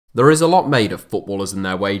There is a lot made of footballers and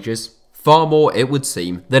their wages, far more it would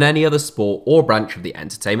seem than any other sport or branch of the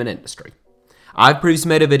entertainment industry. I've previously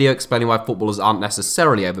made a video explaining why footballers aren't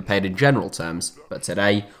necessarily overpaid in general terms, but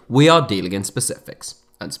today we are dealing in specifics,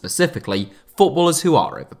 and specifically footballers who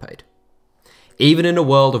are overpaid. Even in a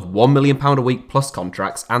world of £1 million a week plus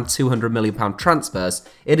contracts and £200 million transfers,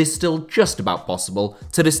 it is still just about possible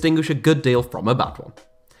to distinguish a good deal from a bad one.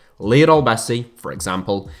 Lionel Messi, for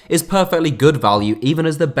example, is perfectly good value even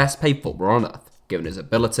as the best paid footballer on earth, given his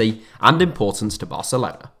ability and importance to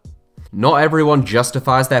Barcelona. Not everyone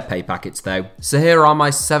justifies their pay packets though, so here are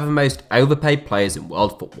my 7 most overpaid players in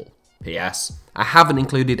world football. P.S. I haven't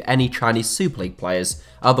included any Chinese Super League players,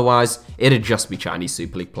 otherwise it'd just be Chinese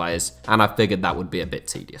Super League players, and I figured that would be a bit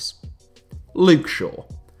tedious. Luke Shaw,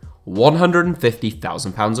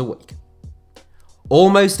 £150,000 a week.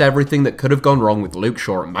 Almost everything that could have gone wrong with Luke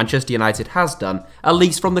Shaw at Manchester United has done, at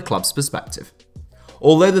least from the club's perspective.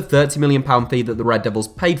 Although the £30 million fee that the Red Devils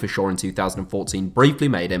paid for Shaw in 2014 briefly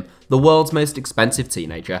made him the world's most expensive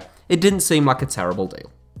teenager, it didn't seem like a terrible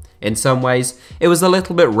deal. In some ways, it was a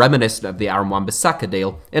little bit reminiscent of the Aaron Wan-Bissaka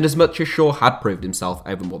deal, in as much as Shaw had proved himself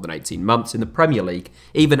over more than 18 months in the Premier League,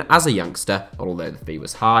 even as a youngster, although the fee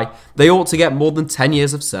was high, they ought to get more than 10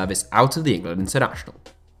 years of service out of the England international.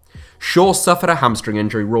 Shaw suffered a hamstring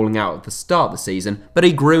injury ruling out at the start of the season, but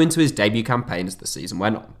he grew into his debut campaign as the season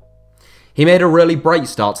went on. He made a really bright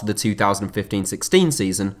start to the 2015-16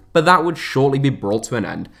 season, but that would shortly be brought to an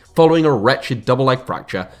end following a wretched double-leg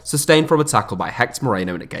fracture sustained from a tackle by Hector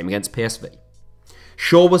Moreno in a game against PSV.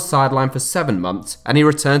 Shaw was sidelined for 7 months and he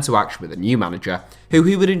returned to action with a new manager who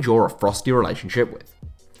he would endure a frosty relationship with.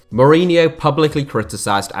 Mourinho publicly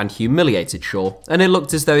criticised and humiliated Shaw, and it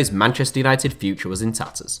looked as though his Manchester United future was in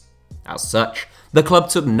tatters. As such, the club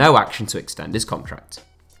took no action to extend his contract.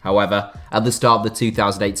 However, at the start of the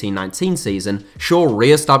 2018-19 season, Shaw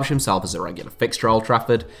re-established himself as a regular fixture at Old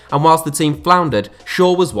Trafford, and whilst the team floundered,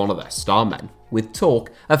 Shaw was one of their star men, with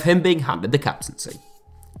talk of him being handed the captaincy.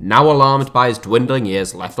 Now alarmed by his dwindling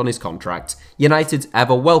years left on his contract, United's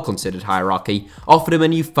ever well-considered hierarchy offered him a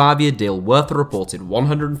new 5-year deal worth a reported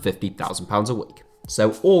 £150,000 a week,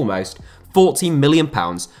 so almost £14 million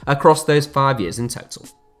across those 5 years in total.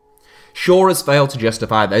 Shaw has failed to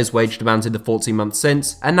justify those wage demands in the 14 months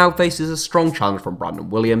since, and now faces a strong challenge from Brandon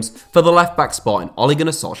Williams for the left-back spot in Ole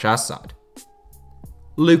Gunnar Solskjaer's side.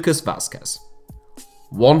 Lucas Vazquez,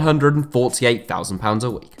 £148,000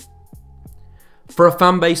 a week. For a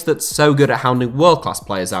fan base that's so good at hounding world-class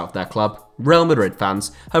players out of their club, Real Madrid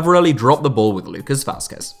fans have really dropped the ball with Lucas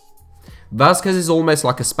Vazquez. Vazquez is almost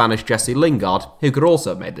like a Spanish Jesse Lingard, who could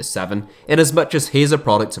also have made this 7, in as much as he is a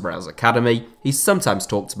product of Real's academy, he's sometimes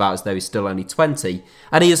talked about as though he's still only 20,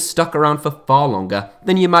 and he has stuck around for far longer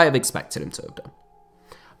than you might have expected him to have done.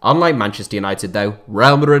 Unlike Manchester United though,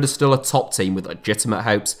 Real Madrid is still a top team with legitimate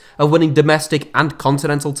hopes of winning domestic and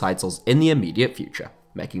continental titles in the immediate future,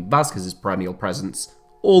 making Vazquez's perennial presence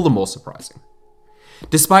all the more surprising.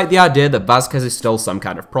 Despite the idea that Vazquez is still some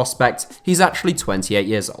kind of prospect, he's actually 28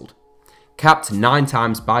 years old. Capped 9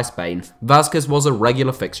 times by Spain, Vazquez was a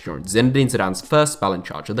regular fixture during Zinedine Zidane's first spell in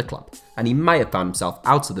charge of the club, and he may have found himself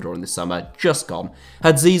out of the door in the summer just gone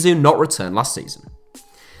had Zizou not returned last season.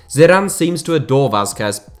 Zidane seems to adore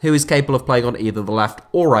Vazquez, who is capable of playing on either the left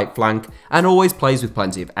or right flank and always plays with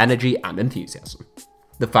plenty of energy and enthusiasm.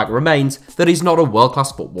 The fact remains that he's not a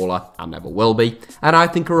world-class footballer and never will be, and I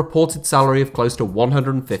think a reported salary of close to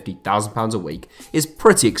 £150,000 a week is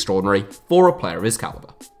pretty extraordinary for a player of his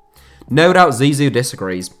calibre. No doubt Zizou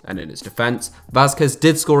disagrees, and in his defence, Vazquez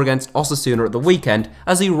did score against Osasuna at the weekend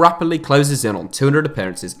as he rapidly closes in on 200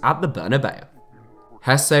 appearances at the Bernabeu.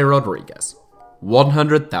 Jese Rodriguez,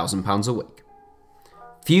 £100,000 a week.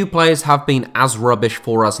 Few players have been as rubbish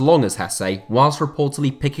for as long as Jese, whilst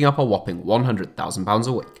reportedly picking up a whopping £100,000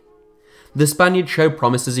 a week. The Spaniard showed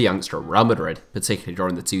promise as a youngster at Real Madrid, particularly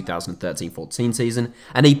during the 2013-14 season,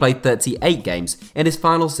 and he played 38 games in his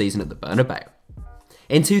final season at the Bernabeu.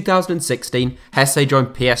 In 2016, Jese joined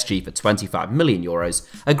PSG for €25 million,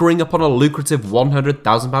 agreeing upon a lucrative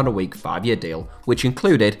 £100,000 a week 5-year deal, which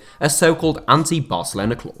included a so-called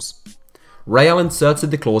anti-Barcelona clause. Real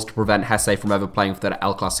inserted the clause to prevent Jese from ever playing for their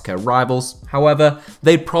El Clasico rivals, however,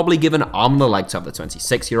 they'd probably give an arm and a leg to have the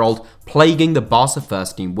 26-year-old plaguing the Barca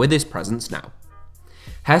first team with his presence now.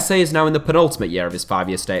 Jese is now in the penultimate year of his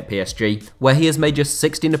 5-year stay at PSG, where he has made just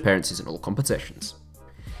 16 appearances in all competitions.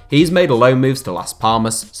 He's made loan moves to Las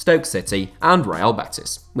Palmas, Stoke City and Real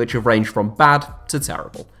Betis, which have ranged from bad to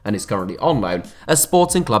terrible, and is currently on loan at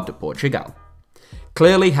Sporting Club de Portugal.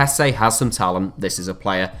 Clearly, Jese has some talent. This is a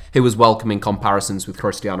player who was welcoming comparisons with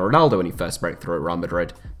Cristiano Ronaldo when he first broke through at Real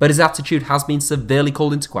Madrid, but his attitude has been severely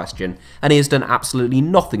called into question, and he has done absolutely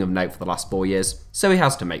nothing of note for the last 4 years, so he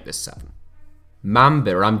has to make this 7.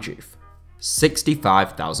 Mambiram Diouf,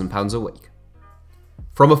 £65,000 a week.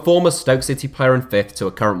 From a former Stoke City player in 5th to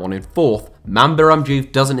a current one in 4th, Mambiram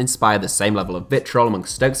Diouf doesn't inspire the same level of vitriol among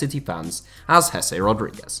Stoke City fans as Jese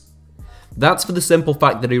Rodriguez. That's for the simple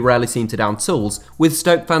fact that he rarely seemed to down tools, with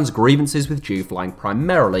Stoke fans' grievances with Diouf lying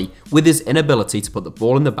primarily with his inability to put the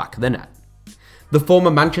ball in the back of the net. The former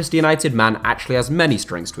Manchester United man actually has many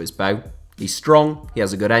strings to his bow. He's strong, he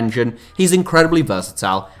has a good engine, he's incredibly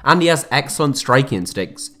versatile, and he has excellent striking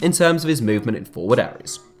instincts in terms of his movement in forward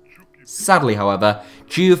areas. Sadly, however,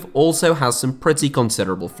 Diouf also has some pretty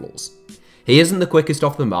considerable flaws. He isn't the quickest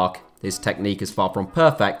off the mark, his technique is far from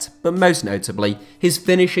perfect, but most notably, his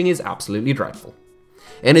finishing is absolutely dreadful.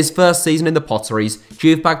 In his first season in the Potteries,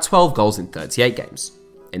 Diouf bagged 12 goals in 38 games.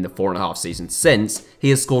 In the 4.5 seasons since, he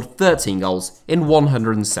has scored 13 goals in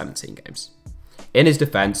 117 games. In his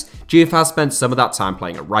defence, Diouf has spent some of that time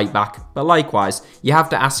playing at right back, but likewise, you have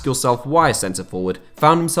to ask yourself why a centre forward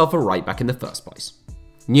found himself a right back in the first place.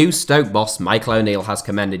 New Stoke boss Michael O'Neill has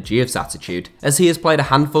commended Diouf's attitude, as he has played a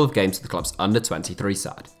handful of games for the club's under-23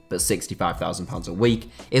 side, but £65,000 a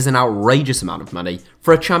week is an outrageous amount of money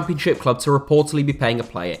for a championship club to reportedly be paying a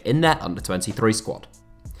player in their under-23 squad.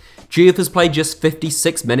 Diouf has played just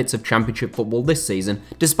 56 minutes of championship football this season,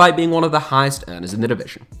 despite being one of the highest earners in the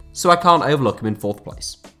division, so I can't overlook him in 4th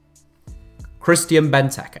place. Christian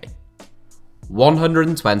Benteke,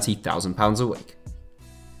 £120,000 a week.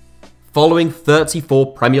 Following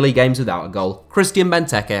 34 Premier League games without a goal, Christian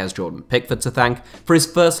Benteke has Jordan Pickford to thank for his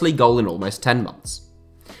first league goal in almost 10 months.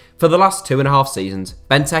 For the last 2.5 seasons,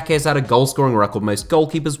 Benteke has had a goal-scoring record most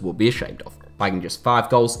goalkeepers would be ashamed of, bagging just 5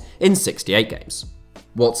 goals in 68 games.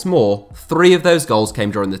 What's more, 3 of those goals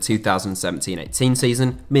came during the 2017-18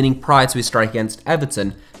 season, meaning prior to his strike against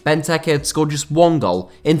Everton, Benteke had scored just 1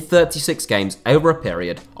 goal in 36 games over a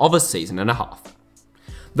period of a season and a half.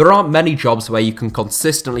 There aren't many jobs where you can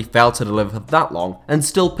consistently fail to deliver for that long and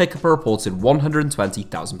still pick up a reported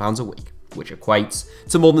 £120,000 a week, which equates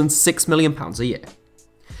to more than £6 million a year.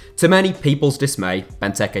 To many people's dismay,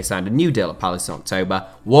 Benteke signed a new deal at Palace in October,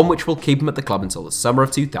 one which will keep him at the club until the summer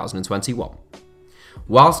of 2021.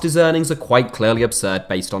 Whilst his earnings are quite clearly absurd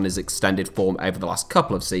based on his extended form over the last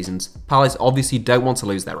couple of seasons, Palace obviously don't want to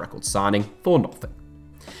lose their record signing for nothing.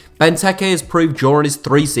 Benteke has proved during his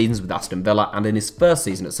 3 seasons with Aston Villa and in his first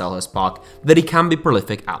season at Selhurst Park that he can be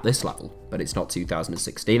prolific at this level, but it's not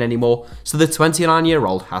 2016 anymore, so the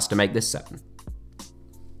 29-year-old has to make this 7.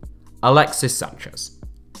 Alexis Sanchez,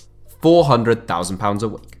 £400,000 a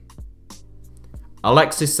week.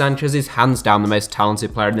 Alexis Sanchez is hands down the most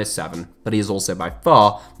talented player in this 7, but he is also by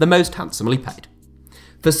far the most handsomely paid.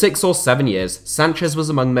 For 6 or 7 years, Sanchez was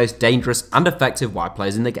among the most dangerous and effective wide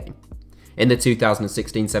players in the game. In the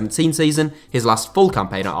 2016-17 season, his last full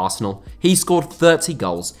campaign at Arsenal, he scored 30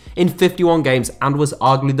 goals in 51 games and was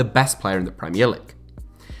arguably the best player in the Premier League.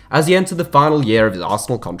 As he entered the final year of his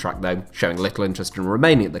Arsenal contract though, showing little interest in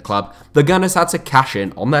remaining at the club, the Gunners had to cash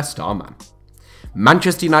in on their star man.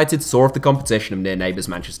 Manchester United saw off the competition of near neighbours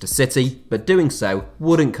Manchester City, but doing so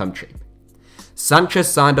wouldn't come cheap. Sanchez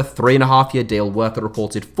signed a 3.5-year deal worth a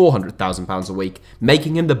reported £400,000 a week,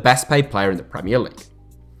 making him the best paid player in the Premier League.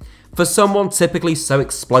 For someone typically so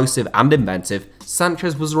explosive and inventive,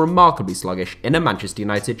 Sanchez was remarkably sluggish in a Manchester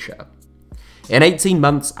United shirt. In 18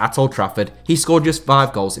 months at Old Trafford, he scored just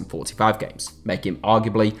 5 goals in 45 games, making him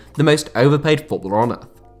arguably the most overpaid footballer on earth.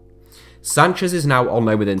 Sanchez is now on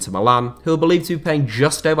loan with Inter Milan, who are believed to be paying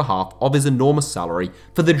just over half of his enormous salary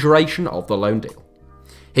for the duration of the loan deal.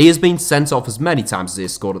 He has been sent off as many times as he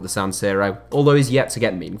has scored at the San Siro, although he's yet to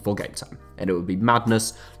get meaningful game time, and it would be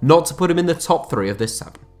madness not to put him in the top 3 of this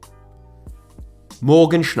 7.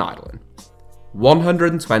 Morgan Schneiderlin,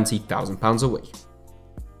 £120,000 a week.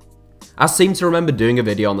 I seem to remember doing a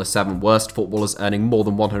video on the 7 worst footballers earning more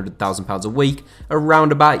than £100,000 a week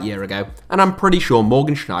around about a year ago, and I'm pretty sure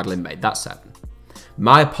Morgan Schneiderlin made that 7.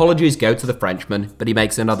 My apologies go to the Frenchman, but he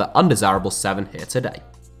makes another undesirable 7 here today.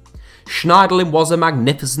 Schneiderlin was a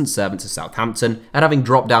magnificent servant to Southampton, and having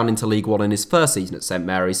dropped down into League One in his first season at St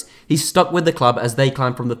Mary's, he stuck with the club as they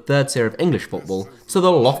climbed from the 3rd tier of English football to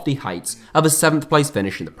the lofty heights of a 7th place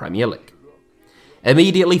finish in the Premier League.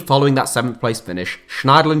 Immediately following that 7th place finish,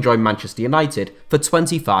 Schneiderlin joined Manchester United for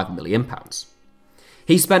 £25 million.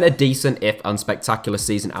 He spent a decent if unspectacular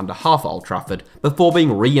season and a half at Old Trafford before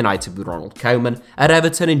being reunited with Ronald Koeman at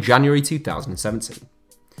Everton in January 2017.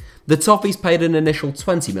 The Toffees paid an initial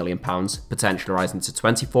 £20 million, potentially rising to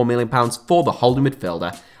 £24 million for the holding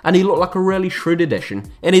midfielder, and he looked like a really shrewd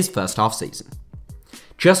addition in his first half season.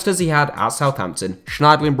 Just as he had at Southampton,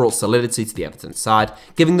 Schneiderlin brought solidity to the Everton side,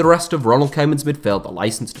 giving the rest of Ronald Koeman's midfield the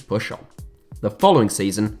licence to push on. The following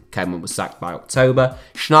season, Koeman was sacked by October,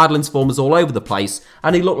 Schneiderlin's form was all over the place,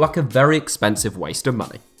 and he looked like a very expensive waste of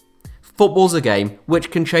money. Football's a game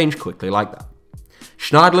which can change quickly like that.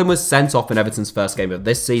 Schneiderlin was sent off in Everton's first game of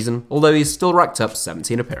this season, although he's still racked up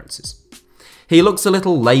 17 appearances. He looks a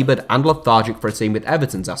little laboured and lethargic for a team with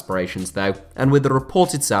Everton's aspirations though, and with a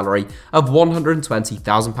reported salary of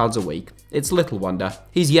 £120,000 a week, it's little wonder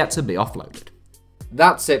he's yet to be offloaded.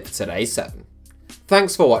 That's it for today's 7.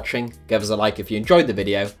 Thanks for watching, give us a like if you enjoyed the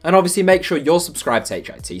video, and obviously make sure you're subscribed to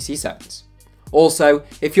HITC Sevens. Also,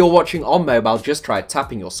 if you're watching on mobile, just try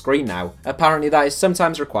tapping your screen now. Apparently that is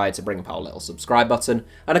sometimes required to bring up our little subscribe button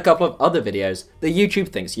and a couple of other videos that YouTube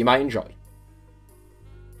thinks you might enjoy.